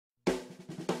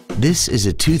This is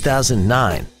a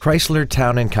 2009 Chrysler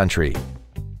Town & Country.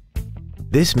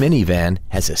 This minivan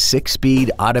has a 6-speed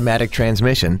automatic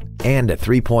transmission and a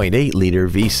 3.8-liter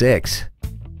V6.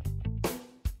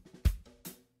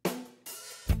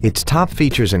 Its top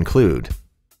features include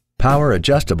power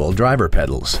adjustable driver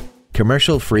pedals,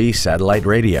 commercial-free satellite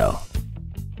radio,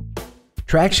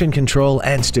 traction control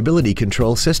and stability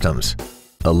control systems,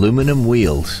 aluminum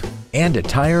wheels, and a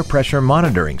tire pressure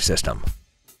monitoring system.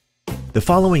 The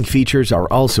following features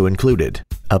are also included: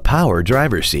 a power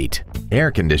driver's seat, air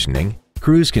conditioning,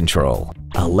 cruise control,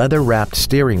 a leather-wrapped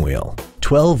steering wheel,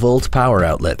 12-volt power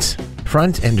outlets,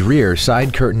 front and rear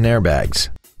side curtain airbags,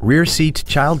 rear seat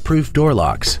child-proof door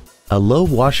locks, a low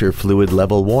washer fluid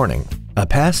level warning, a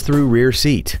pass-through rear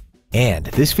seat, and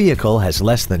this vehicle has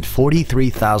less than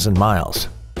 43,000 miles.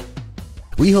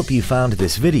 We hope you found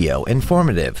this video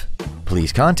informative.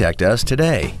 Please contact us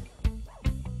today.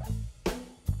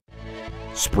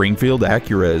 Springfield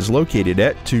Acura is located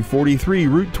at 243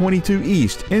 Route 22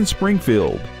 East in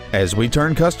Springfield. As we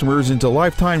turn customers into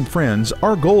lifetime friends,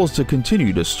 our goal is to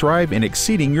continue to strive in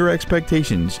exceeding your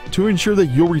expectations to ensure that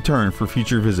you'll return for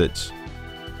future visits.